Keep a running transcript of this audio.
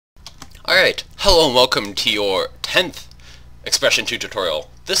Alright, hello and welcome to your 10th Expression 2 tutorial.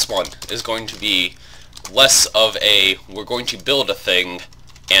 This one is going to be less of a, we're going to build a thing,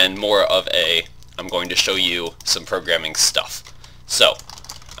 and more of a, I'm going to show you some programming stuff. So,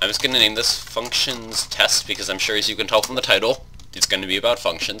 I'm just going to name this functions test because I'm sure, as you can tell from the title, it's going to be about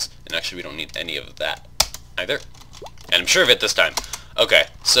functions, and actually we don't need any of that either. And I'm sure of it this time. Okay,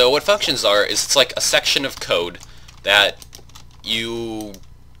 so what functions are is it's like a section of code that you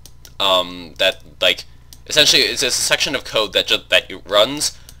essentially it's a section of code that it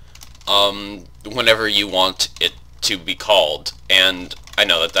runs whenever you want it to be called. And I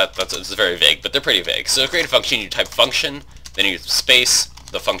know that's very vague, but they're pretty vague. So to create a function, you type function, then you space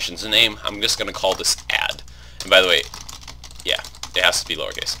the function's name. I'm just going to call this add. And by the way, yeah, it has to be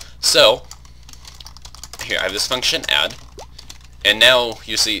lowercase. So here I have this function add, and now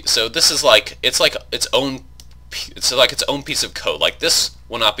you see. So this is like it's like its own piece of code. Like this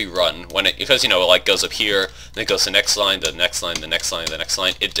will not be run when it, because you know, it like goes up here, then it goes to the next line, the next line, the next line, the next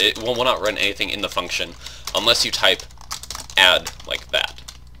line. It will not run anything in the function unless you type add like that.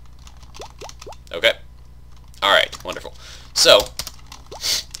 Okay. All right. Wonderful. So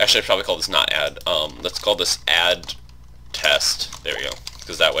actually, I should probably call this not add. Let's call this add test. There we go.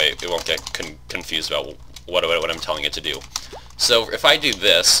 Because that way it won't get confused about what I'm telling it to do. So if I do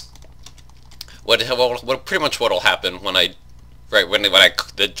this, pretty much what'll happen when I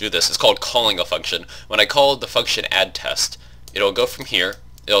do this is called calling a function. When I call the function add test, it'll go from here.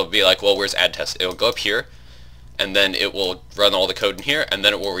 It'll be like, well, where's add test? It'll go up here, and then it will run all the code in here, and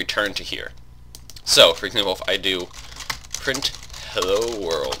then it will return to here. So, for example, if I do print hello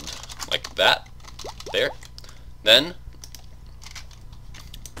world like that, there, then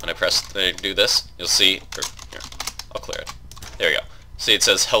when I do this, you'll see, here, I'll clear it. There we go. See, it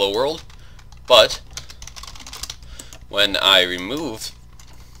says hello world, but when I remove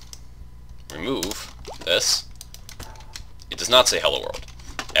this, it does not say hello world,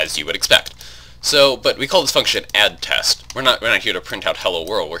 as you would expect. So, but we call this function add test. We're not here to print out hello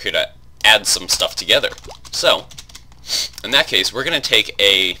world. We're here to add some stuff together. So, in that case, we're going to take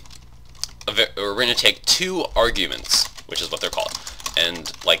two arguments, which is what they're called,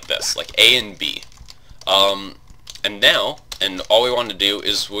 and like this, like A and B. And all we want to do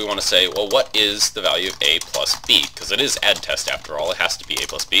is we want to say, well, what is the value of A plus B? Because it is add test after all. It has to be A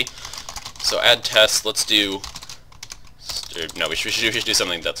plus B. So add test, let's do, no, we should do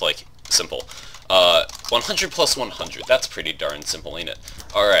something that's like simple. 100 plus 100. That's pretty darn simple, ain't it?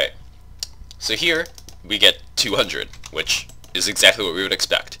 Alright. So here we get 200, which is exactly what we would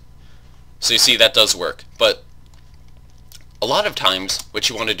expect. So you see, that does work. But a lot of times what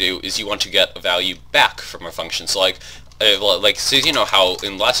you want to do is you want to get a value back from a function. So so you know how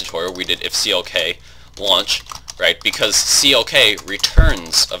in the last tutorial we did if CLK launch, right? Because CLK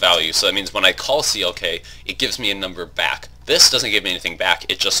returns a value, so that means when I call CLK, it gives me a number back. This doesn't give me anything back,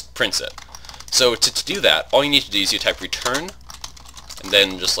 it just prints it. So to do that, all you need to do is you type return, and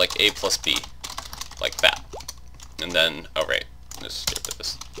then just like A plus B, like that. And then, oh right, let's get rid of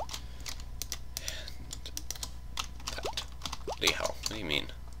this. What do you mean?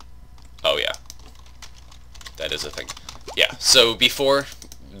 Oh yeah, that is a thing. Yeah, so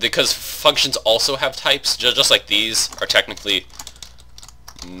because functions also have types, just like these are technically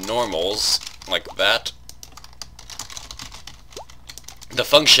normals, like that, the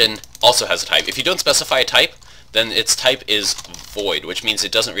function also has a type. If you don't specify a type, then its type is void, which means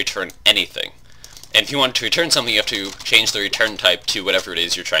it doesn't return anything. And if you want to return something, you have to change the return type to whatever it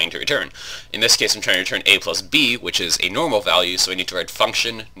is you're trying to return. In this case, I'm trying to return A plus B, which is a normal value, so I need to write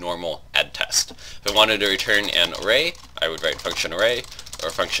function normal add test. If I wanted to return an array, I would write function array, or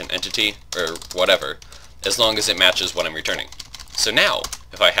function entity, or whatever, as long as it matches what I'm returning. So now,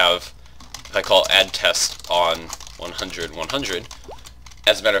 if I call add test on 100, 100,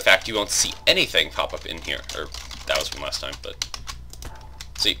 as a matter of fact, you won't see anything pop up in here. Or, that was from last time, but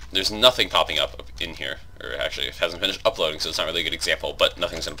see, there's nothing popping up in here, or actually it hasn't finished uploading, so it's not really a good example, but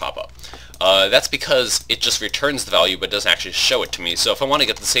nothing's going to pop up. That's because it just returns the value, but doesn't actually show it to me. So if I want to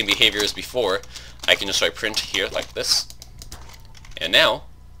get the same behavior as before, I can just write print here like this, and now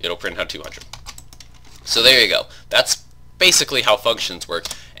it'll print out 200. So there you go. That's basically how functions work.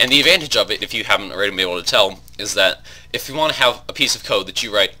 And the advantage of it, if you haven't already been able to tell, is that if you want to have a piece of code that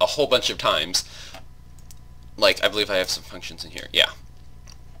you write a whole bunch of times, like I believe I have some functions in here, yeah.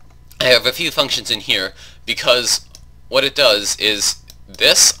 I have a few functions in here because what it does is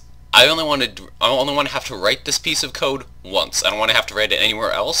this, I only want to have to write this piece of code once. I don't want to have to write it anywhere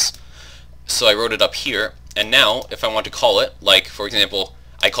else. So I wrote it up here, and now if I want to call it, like for example,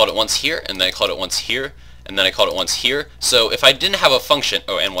 I called it once here, and then I called it once here, and and then I called it once here. So if I didn't have a function,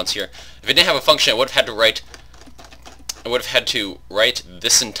 oh, and once here, if I didn't have a function, I would have had to write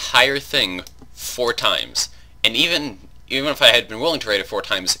this entire thing 4 times. And even if I had been willing to write it 4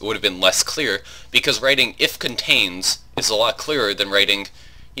 times, it would have been less clear, because writing if contains is a lot clearer than writing,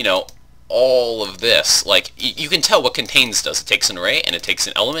 you know, all of this. Like, you can tell what contains does. It takes an array, and it takes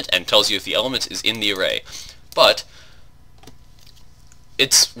an element, and tells you if the element is in the array. But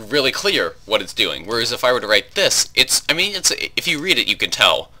it's really clear what it's doing. Whereas if I were to write this, if you read it, you can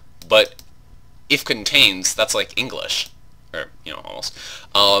tell. But if contains, that's like English. Or, you know, almost.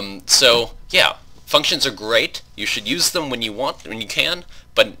 So, yeah. Functions are great. You should use them when you can,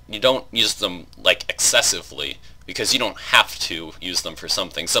 but you don't use them, like, excessively, because you don't have to use them for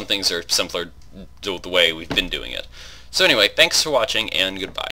something. Some things are simpler the way we've been doing it. So anyway, thanks for watching, and goodbye.